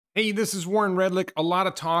Hey, this is Warren Redlick. A lot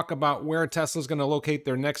of talk about where Tesla's going to locate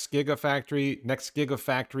their next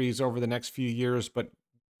gigafactories over the next few years, but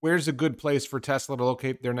where's a good place for Tesla to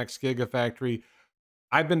locate their next gigafactory?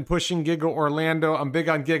 I've been pushing Giga Orlando. I'm big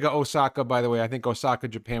on Giga Osaka, by the way. I think Osaka,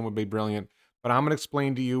 Japan would be brilliant, but I'm going to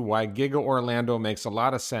explain to you why Giga Orlando makes a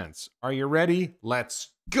lot of sense. Are you ready? Let's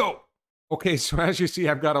go. Okay, so as you see,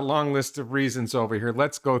 I've got a long list of reasons over here.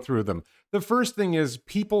 Let's go through them. The first thing is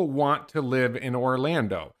people want to live in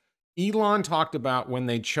Orlando. Elon talked about when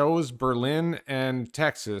they chose Berlin and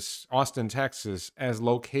Texas, Austin, Texas, as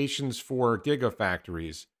locations for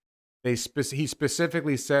gigafactories. He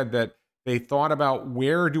specifically said that they thought about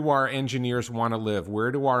where do our engineers want to live?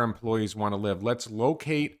 Where do our employees want to live? Let's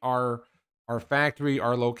locate our factory,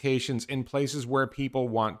 our locations in places where people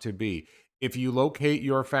want to be. If you locate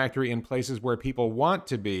your factory in places where people want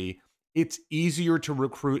to be, it's easier to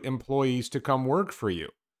recruit employees to come work for you.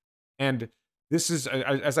 And this is,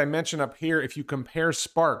 as I mentioned up here, if you compare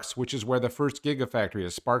Sparks, which is where the first Gigafactory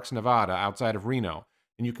is, Sparks, Nevada, outside of Reno,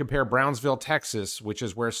 and you compare Brownsville, Texas, which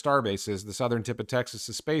is where Starbase is, the southern tip of Texas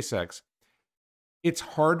is SpaceX, it's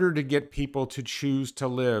harder to get people to choose to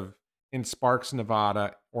live in Sparks,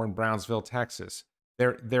 Nevada, or in Brownsville, Texas.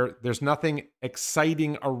 There's nothing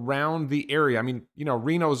exciting around the area. I mean,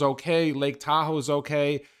 Reno's okay, Lake Tahoe's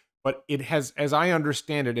okay, but it has, as I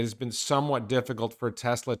understand it, it has been somewhat difficult for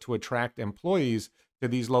Tesla to attract employees to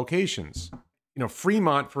these locations.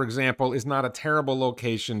 Fremont, for example, is not a terrible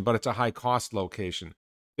location, but it's a high cost location.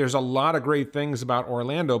 There's a lot of great things about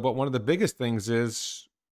Orlando, but one of the biggest things is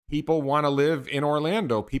people want to live in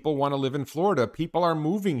Orlando. People want to live in Florida. People are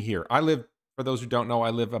moving here. For those who don't know,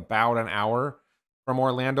 I live about an hour from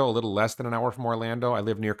Orlando, a little less than an hour from Orlando. I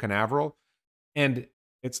live near Canaveral. And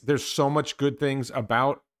there's so much good things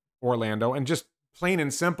about Orlando. And just plain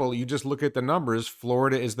and simple, you just look at the numbers.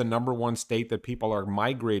 Florida is the #1 state that people are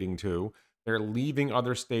migrating to. They're leaving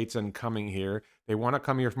other states and coming here. They want to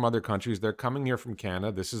come here from other countries. They're coming here from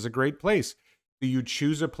Canada. This is a great place. So you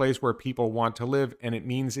choose a place where people want to live, and it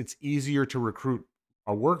means it's easier to recruit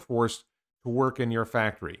a workforce to work in your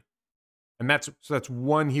factory. And that's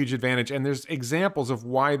one huge advantage. And there's examples of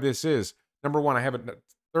why this is. Number one, I have it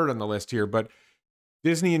third on the list here, but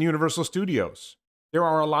Disney and Universal Studios. There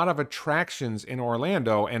are a lot of attractions in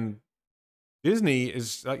Orlando, and Disney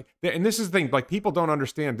is like, and this is the thing, like people don't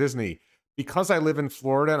understand Disney. Because I live in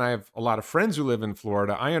Florida and I have a lot of friends who live in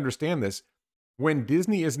Florida, I understand this. When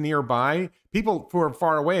Disney is nearby, people who are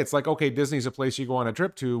far away, it's like, okay, Disney's a place you go on a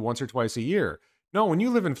trip to once or twice a year. No, when you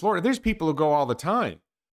live in Florida, there's people who go all the time.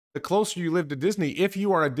 The closer you live to Disney, if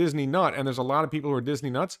you are a Disney nut, and there's a lot of people who are Disney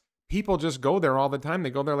nuts, people just go there all the time. They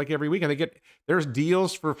go there like every week, and there's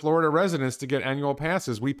deals for Florida residents to get annual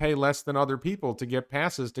passes. We pay less than other people to get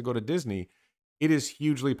passes to go to Disney. It is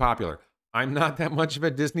hugely popular. I'm not that much of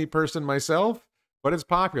a Disney person myself, but it's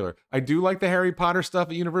popular. I do like the Harry Potter stuff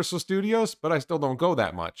at Universal Studios, but I still don't go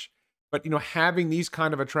that much. But, having these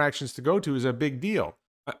kind of attractions to go to is a big deal.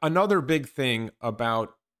 Another big thing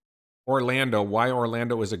about Orlando, why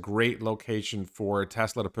Orlando is a great location for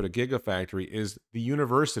Tesla to put a gigafactory, is the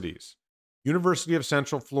universities. University of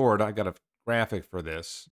Central Florida, I got a graphic for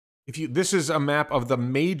this. This is a map of the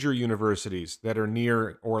major universities that are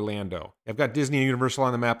near Orlando. I've got Disney and Universal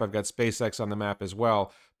on the map. I've got SpaceX on the map as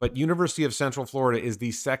well. But University of Central Florida is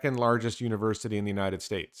the second largest university in the United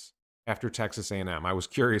States after Texas A&M. I was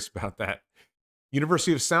curious about that.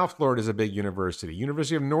 University of South Florida is a big university.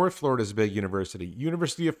 University of North Florida is a big university.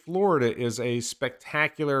 University of Florida is a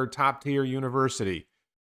spectacular top-tier university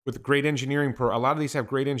with great engineering a lot of these have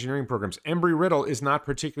great engineering programs. Embry-Riddle is not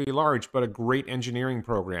particularly large, but a great engineering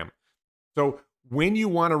program. So when you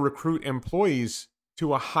want to recruit employees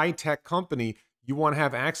to a high-tech company, you want to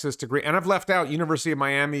have access to great, and I've left out University of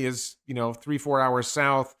Miami is, 3-4 hours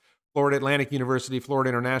south, Florida Atlantic University, Florida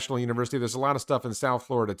International University. There's a lot of stuff in South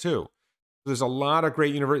Florida too. There's a lot of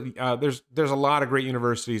great there's a lot of great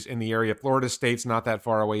universities in the area. Florida State's not that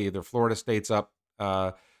far away either. Florida State's up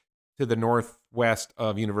to the northwest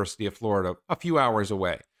of University of Florida, a few hours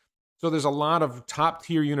away. So there's a lot of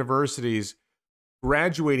top-tier universities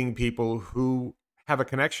graduating people who have a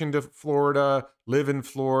connection to Florida, live in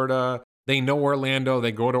Florida, they know Orlando,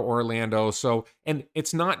 they go to Orlando. So, and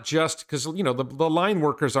it's not just because, the line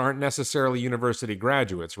workers aren't necessarily university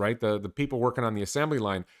graduates, right? The people working on the assembly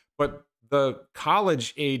line, but the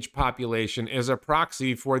college age population is a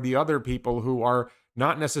proxy for the other people who are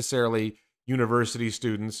not necessarily university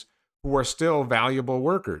students, who are still valuable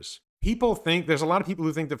workers. There's a lot of people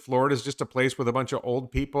who think that Florida is just a place with a bunch of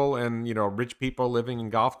old people and, rich people living in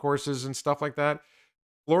golf courses and stuff like that.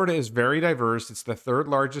 Florida is very diverse. It's the third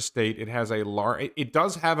largest state. It has a large, it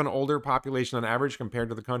does have an older population on average compared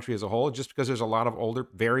to the country as a whole, just because there's a lot of older,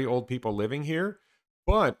 very old people living here.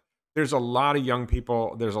 But there's a lot of young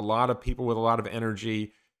people. There's a lot of people with a lot of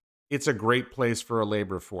energy. It's a great place for a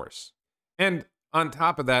labor force. And on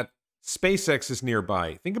top of that, SpaceX is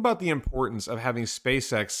nearby. Think about the importance of having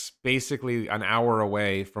SpaceX basically an hour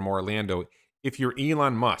away from Orlando. If you're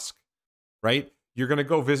Elon Musk, right? You're going to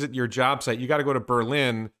go visit your job site. You got to go to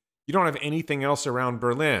Berlin. You don't have anything else around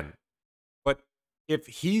Berlin. But if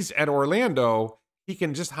he's at Orlando, he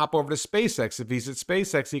can just hop over to SpaceX. If he's at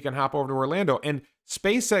SpaceX, he can hop over to Orlando. And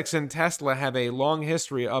SpaceX and Tesla have a long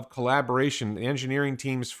history of collaboration. The engineering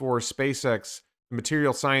teams for SpaceX, the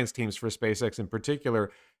material science teams for SpaceX in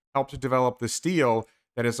particular, helped to develop the steel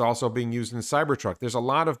that is also being used in Cybertruck. There's a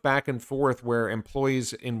lot of back and forth where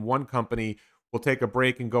employees in one company will take a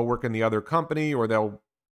break and go work in the other company, or they'll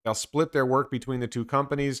split their work between the two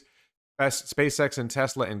companies. SpaceX and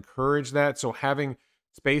Tesla encourage that. So having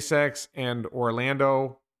SpaceX and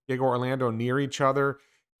Orlando, Giga Orlando near each other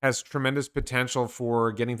has tremendous potential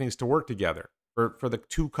for getting things to work together, for the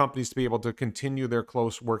two companies to be able to continue their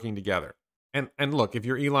close working together. And look, if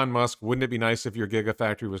you're Elon Musk, wouldn't it be nice if your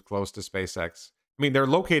Gigafactory was close to SpaceX? I mean, they're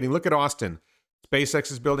locating, look at Austin.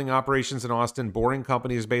 SpaceX is building operations in Austin. Boring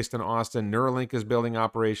Company is based in Austin. Neuralink is building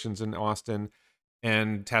operations in Austin.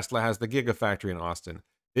 And Tesla has the Gigafactory in Austin.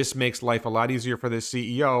 This makes life a lot easier for the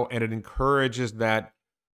CEO, and it encourages that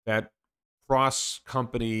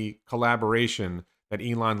cross-company collaboration that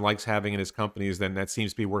Elon likes having in his companies. Then that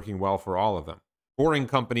seems to be working well for all of them. Boring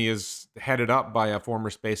Company is headed up by a former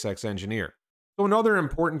SpaceX engineer. So another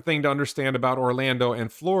important thing to understand about Orlando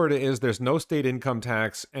and Florida is there's no state income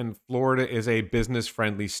tax, and Florida is a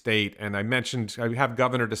business-friendly state. And I mentioned, I have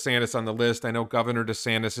Governor DeSantis on the list. I know Governor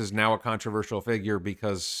DeSantis is now a controversial figure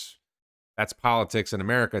because that's politics in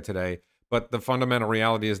America today. But the fundamental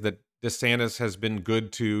reality is that DeSantis has been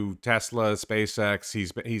good to Tesla, SpaceX.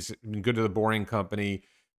 He's been good to the Boring Company.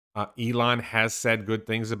 Elon has said good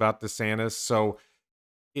things about DeSantis. So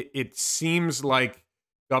it seems like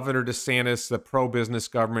Governor DeSantis, the pro-business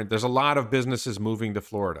government, there's a lot of businesses moving to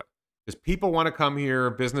Florida because people want to come here,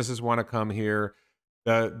 businesses want to come here.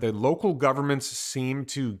 The local governments seem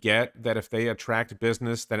to get that if they attract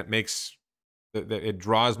business, then it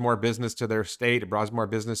draws more business to their state, it draws more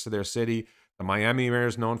business to their city. The Miami mayor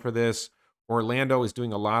is known for this. Orlando is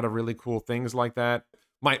doing a lot of really cool things like that.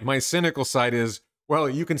 My cynical side is, well,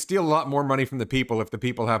 you can steal a lot more money from the people if the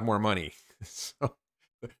people have more money. So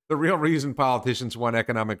the real reason politicians want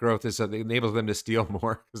economic growth is that it enables them to steal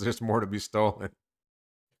more because there's more to be stolen.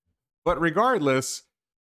 But regardless,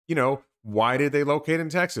 why did they locate in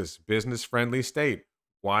Texas? Business-friendly state.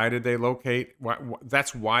 Why did they locate?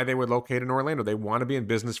 That's why they would locate in Orlando. They want to be in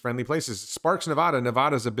business-friendly places. Sparks, Nevada.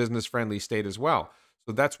 Nevada's a business-friendly state as well.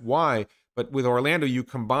 So that's why. But with Orlando, you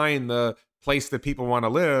combine the place that people want to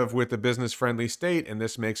live with the business-friendly state, and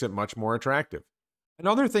this makes it much more attractive.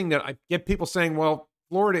 Another thing that I get people saying, well,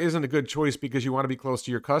 Florida isn't a good choice because you want to be close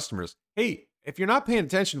to your customers. Hey, if you're not paying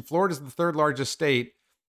attention, Florida is the third largest state,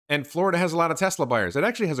 and Florida has a lot of Tesla buyers. It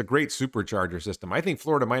actually has a great supercharger system. I think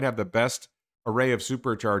Florida might have the best array of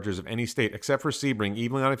superchargers of any state, except for Sebring.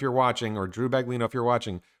 Even if you're watching, or Drew Baglino, if you're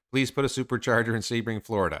watching, please put a supercharger in Sebring,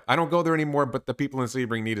 Florida. I don't go there anymore, but the people in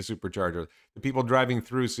Sebring need a supercharger. The people driving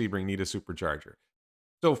through Sebring need a supercharger.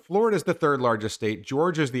 So Florida is the third largest state.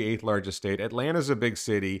 Georgia is the eighth largest state. Atlanta is a big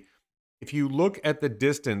city. If you look at the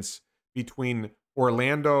distance between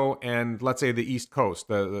Orlando and, let's say, the East Coast,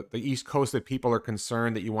 the East Coast that people are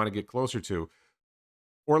concerned that you want to get closer to,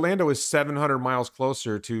 Orlando is 700 miles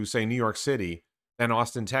closer to, say, New York City than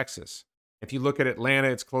Austin, Texas. If you look at Atlanta,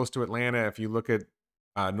 it's close to Atlanta. If you look at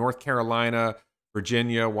North Carolina,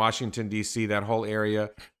 Virginia, Washington, D.C., that whole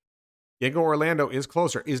area, Giga Orlando is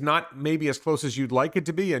closer. Is not maybe as close as you'd like it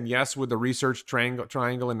to be. And yes, would the research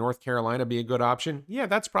triangle in North Carolina be a good option? Yeah,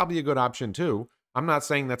 that's probably a good option too. I'm not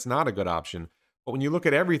saying that's not a good option. But when you look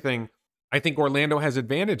at everything, I think Orlando has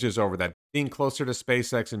advantages over that. Being closer to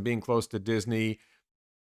SpaceX and being close to Disney.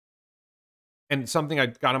 And something I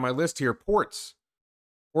got on my list here, ports.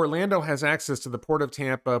 Orlando has access to the Port of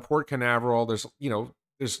Tampa, Port Canaveral. There's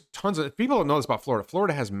tons of, people don't know this about Florida.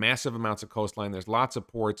 Florida has massive amounts of coastline. There's lots of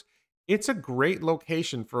ports. It's a great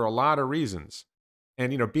location for a lot of reasons.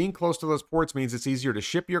 And, being close to those ports means it's easier to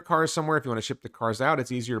ship your cars somewhere. If you want to ship the cars out,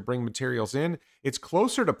 it's easier to bring materials in. It's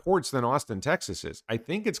closer to ports than Austin, Texas is. I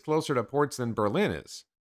think it's closer to ports than Berlin is.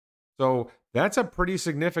 So that's a pretty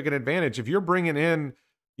significant advantage. If you're bringing in,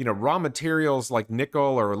 raw materials like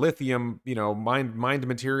nickel or lithium, mined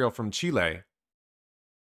material from Chile,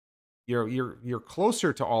 you're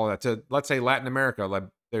closer to all of that, to, let's say, Latin America,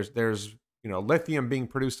 like There's lithium being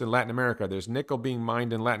produced in Latin America. There's nickel being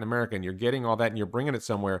mined in Latin America, and you're getting all that and you're bringing it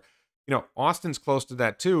somewhere. Austin's close to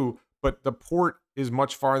that too, but the port is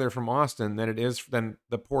much farther from Austin than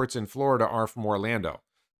the ports in Florida are from Orlando.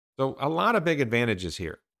 So a lot of big advantages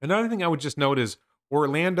here. Another thing I would just note is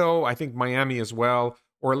Orlando, I think Miami as well.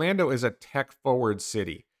 Orlando is a tech-forward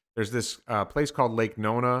city. There's this place called Lake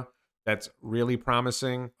Nona that's really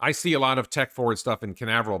promising. I see a lot of tech-forward stuff in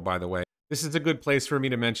Canaveral, by the way. This is a good place for me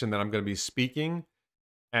to mention that I'm going to be speaking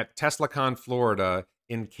at TeslaCon Florida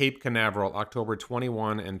in Cape Canaveral, October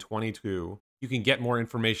 21 and 22. You can get more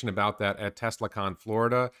information about that at TeslaCon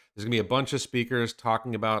Florida. There's going to be a bunch of speakers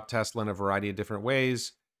talking about Tesla in a variety of different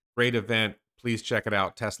ways. Great event. Please check it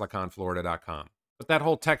out, teslaconflorida.com. But that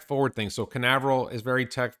whole tech forward thing, so Canaveral is very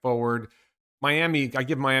tech forward. Miami, I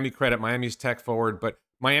give Miami credit. Miami's tech forward, but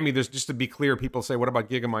Miami, there's just to be clear, people say, what about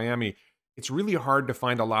Giga Miami? It's really hard to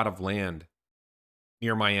find a lot of land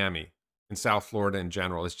near Miami in South Florida in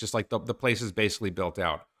general. It's just like the place is basically built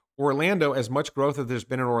out. Orlando, as much growth as there's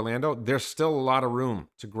been in Orlando, there's still a lot of room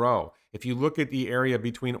to grow. If you look at the area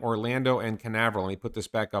between Orlando and Canaveral, let me put this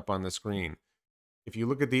back up on the screen. If you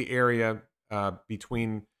look at the area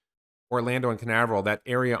between Orlando and Canaveral, that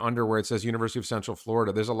area under where it says University of Central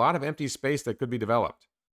Florida, there's a lot of empty space that could be developed.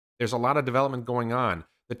 There's a lot of development going on.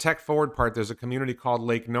 The tech forward part, there's a community called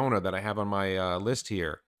Lake Nona that I have on my list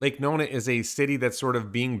here. Lake Nona is a city that's sort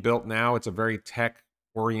of being built now. It's a very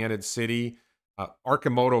tech-oriented city.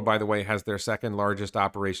 Arcimoto, by the way, has their second largest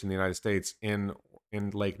operation in the United States in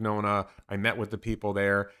Lake Nona. I met with the people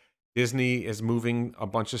there. Disney is moving a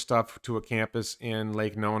bunch of stuff to a campus in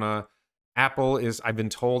Lake Nona. I've been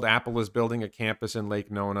told Apple is building a campus in Lake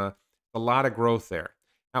Nona. A lot of growth there.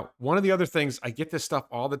 Now, one of the other things, I get this stuff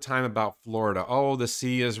all the time about Florida. Oh, the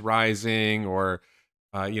sea is rising, or,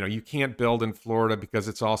 you can't build in Florida because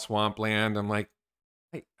it's all swampland. I'm like,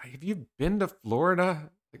 hey, have you been to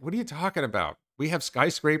Florida? Like, what are you talking about? We have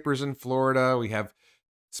skyscrapers in Florida. We have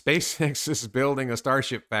SpaceX is building a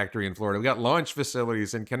Starship factory in Florida. We got launch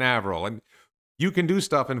facilities in Canaveral, and you can do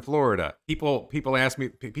stuff in Florida. People ask me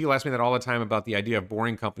that all the time about the idea of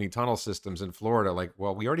boring company tunnel systems in Florida. Like,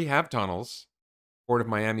 well, we already have tunnels. Port of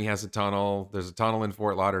Miami has a tunnel. There's a tunnel in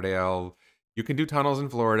Fort Lauderdale. You can do tunnels in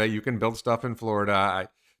Florida. You can build stuff in Florida.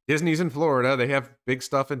 Disney's in Florida. They have big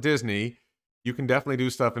stuff at Disney. You can definitely do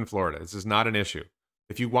stuff in Florida. This is not an issue.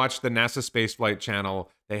 If you watch the NASA Spaceflight channel,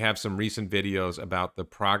 they have some recent videos about the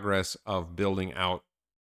progress of building out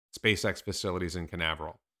SpaceX facilities in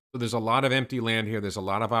Canaveral. So there's a lot of empty land here. There's a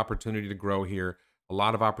lot of opportunity to grow here. A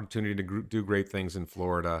lot of opportunity to do great things in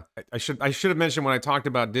Florida. I should have mentioned when I talked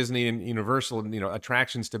about Disney and Universal and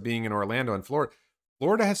attractions to being in Orlando and Florida.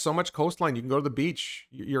 Florida has so much coastline. You can go to the beach.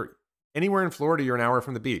 You're anywhere in Florida. You're an hour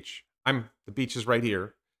from the beach. The beach is right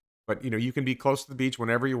here, but you can be close to the beach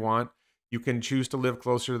whenever you want. You can choose to live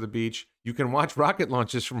closer to the beach. You can watch rocket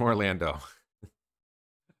launches from Orlando.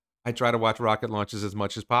 I try to watch rocket launches as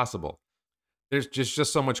much as possible. There's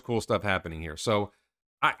just so much cool stuff happening here. So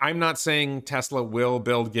I'm not saying Tesla will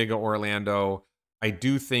build Giga Orlando. I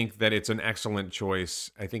do think that it's an excellent choice.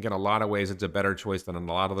 I think in a lot of ways it's a better choice than in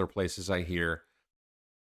a lot of other places I hear.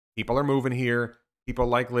 People are moving here. People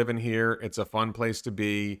like living here. It's a fun place to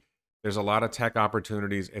be. There's a lot of tech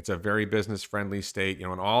opportunities. It's a very business-friendly state. In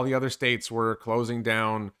all the other states were closing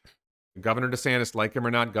down. Governor DeSantis, like him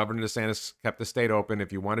or not, Governor DeSantis kept the state open.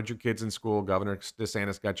 If you wanted your kids in school, Governor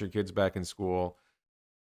DeSantis got your kids back in school.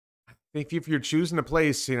 I think if you're choosing a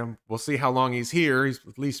place, we'll see how long he's here.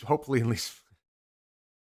 He's hopefully.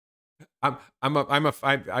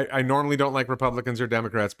 I normally don't like Republicans or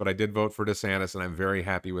Democrats, but I did vote for DeSantis, and I'm very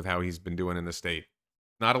happy with how he's been doing in the state.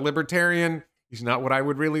 Not a libertarian. He's not what I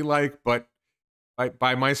would really like, but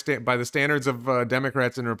by the standards of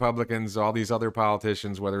Democrats and Republicans, all these other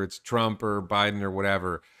politicians, whether it's Trump or Biden or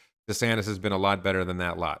whatever, DeSantis has been a lot better than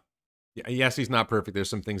that lot. Yes, he's not perfect. There's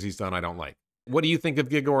some things he's done I don't like. What do you think of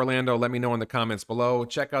Giga Orlando? Let me know in the comments below.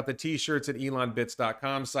 Check out the t-shirts at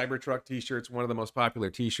elonbits.com. Cybertruck t-shirts, one of the most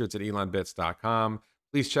popular t-shirts at elonbits.com.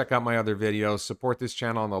 Please check out my other videos. Support this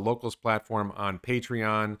channel on the Locals platform on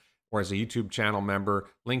Patreon or as a YouTube channel member.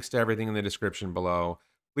 Links to everything in the description below.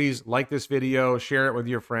 Please like this video, share it with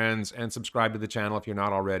your friends, and subscribe to the channel if you're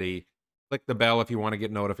not already. Click the bell if you want to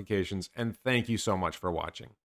get notifications, and thank you so much for watching.